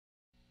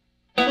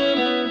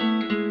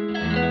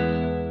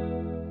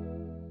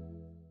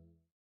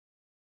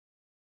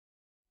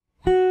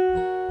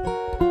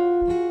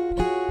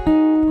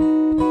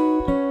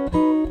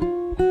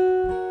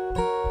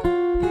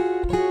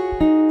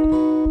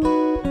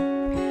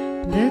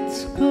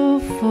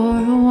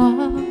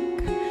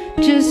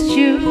just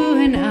you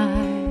and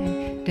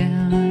I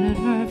down at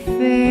our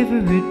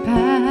favorite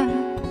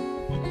path.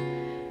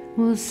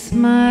 We'll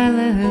smile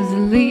as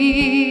the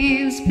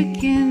leaves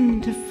begin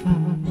to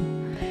fall.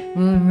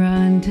 We'll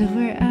run till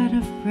we're out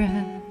of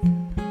breath.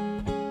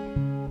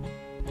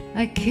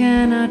 I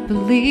cannot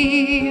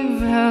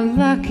believe how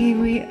lucky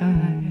we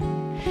are.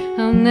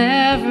 I'll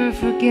never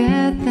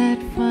forget that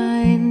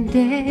fine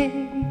day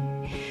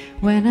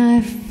when I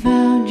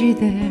found you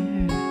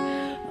there,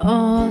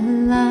 all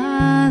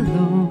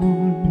alone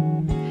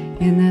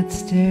in that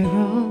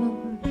sterile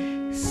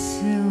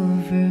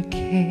silver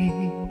cage.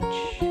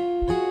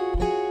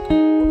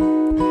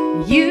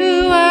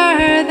 You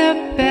are the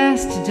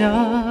best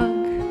dog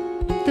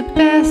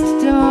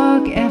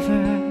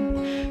ever.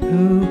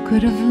 Who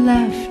could have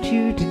left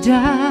you to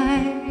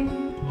die?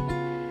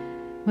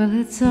 Well,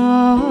 it's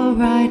all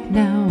right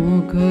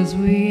now, 'cause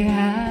we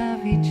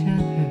have each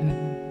other.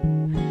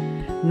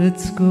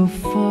 Let's go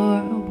for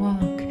a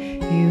walk,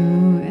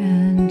 you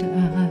and I.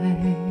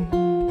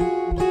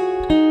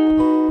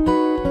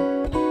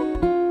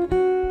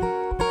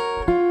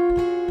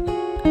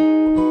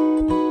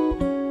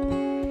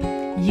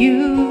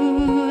 You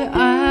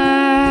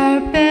are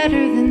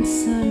better than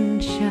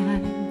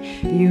sunshine.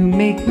 You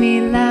make me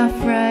laugh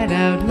right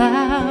out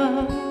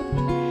loud.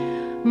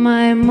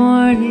 My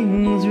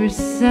mornings were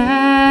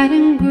sad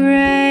and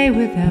gray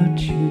without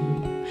you.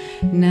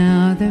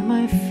 Now they're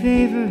my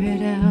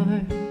favorite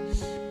hours,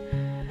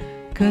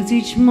 'cause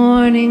each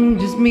morning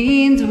just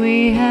means we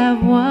have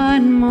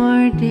one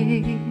more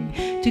day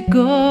to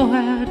go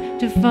out,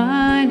 to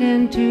find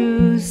and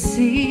to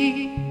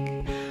seek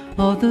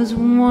all those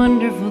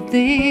wonderful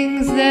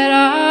things that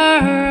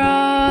are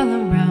all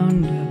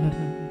around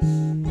us,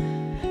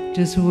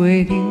 just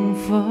waiting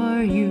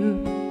for you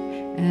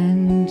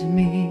and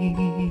me.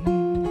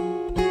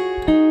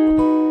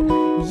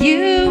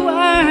 You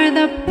are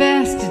the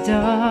best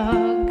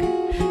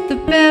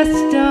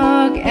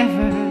dog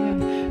ever.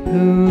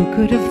 Who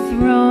could have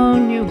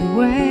thrown you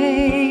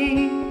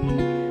away?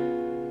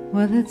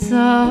 Well, it's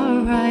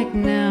all right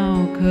now,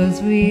 'cause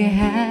we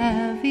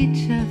have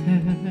each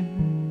other.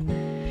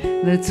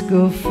 Let's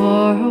go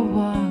for a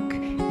walk,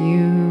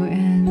 you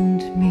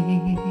and me.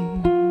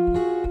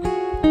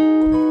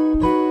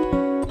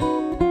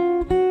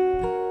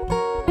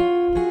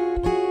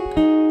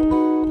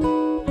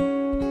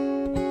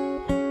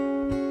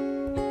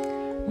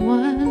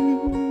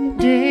 One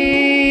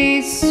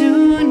day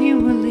soon you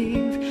will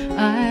leave.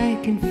 I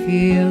can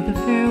feel the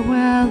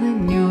farewell in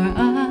your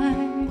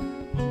eye.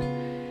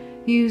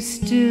 You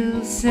still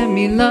send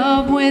me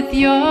love with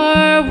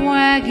your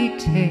waggy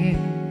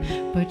tail,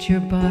 but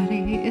your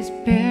body is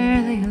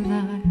barely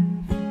alive.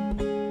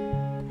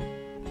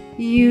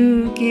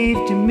 You gave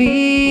to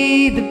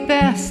me the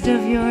best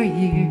of your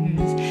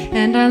years,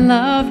 and I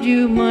loved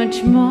you much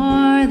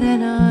more than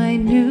I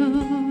knew.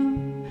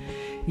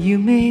 You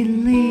may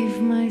leave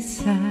my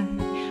side,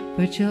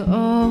 but you'll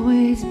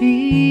always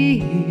be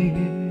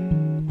here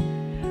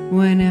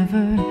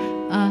whenever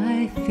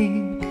I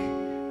think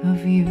of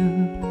you.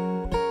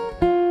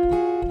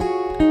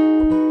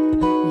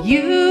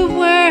 You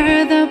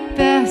were the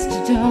best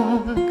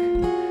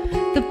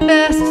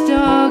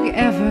dog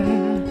ever.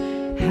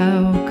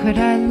 How could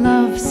I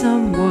love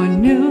someone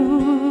new?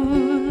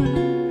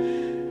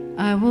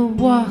 I will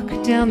walk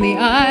down the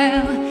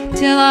aisle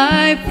till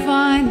I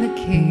find the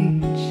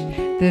cage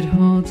that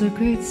holds a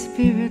great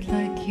spirit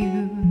like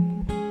you.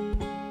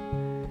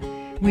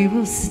 We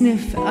will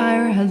sniff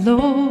our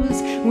hellos,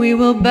 we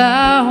will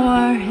bow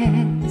our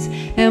heads,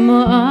 and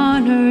we'll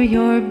honor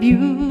your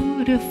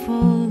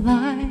beautiful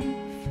life.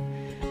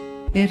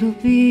 It'll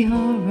be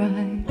all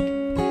right,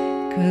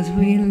 'cause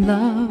we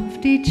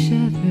loved each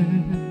other.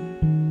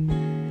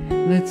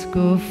 Let's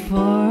go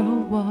for a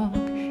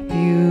walk,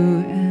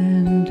 you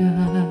and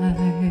I.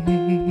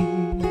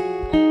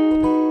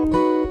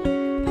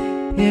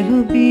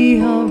 It'll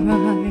be all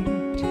right,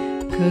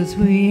 'cause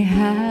we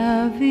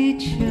have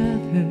each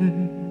other.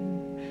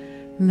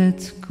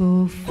 Let's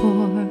go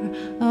for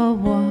a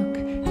walk,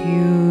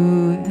 you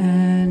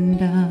and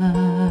I.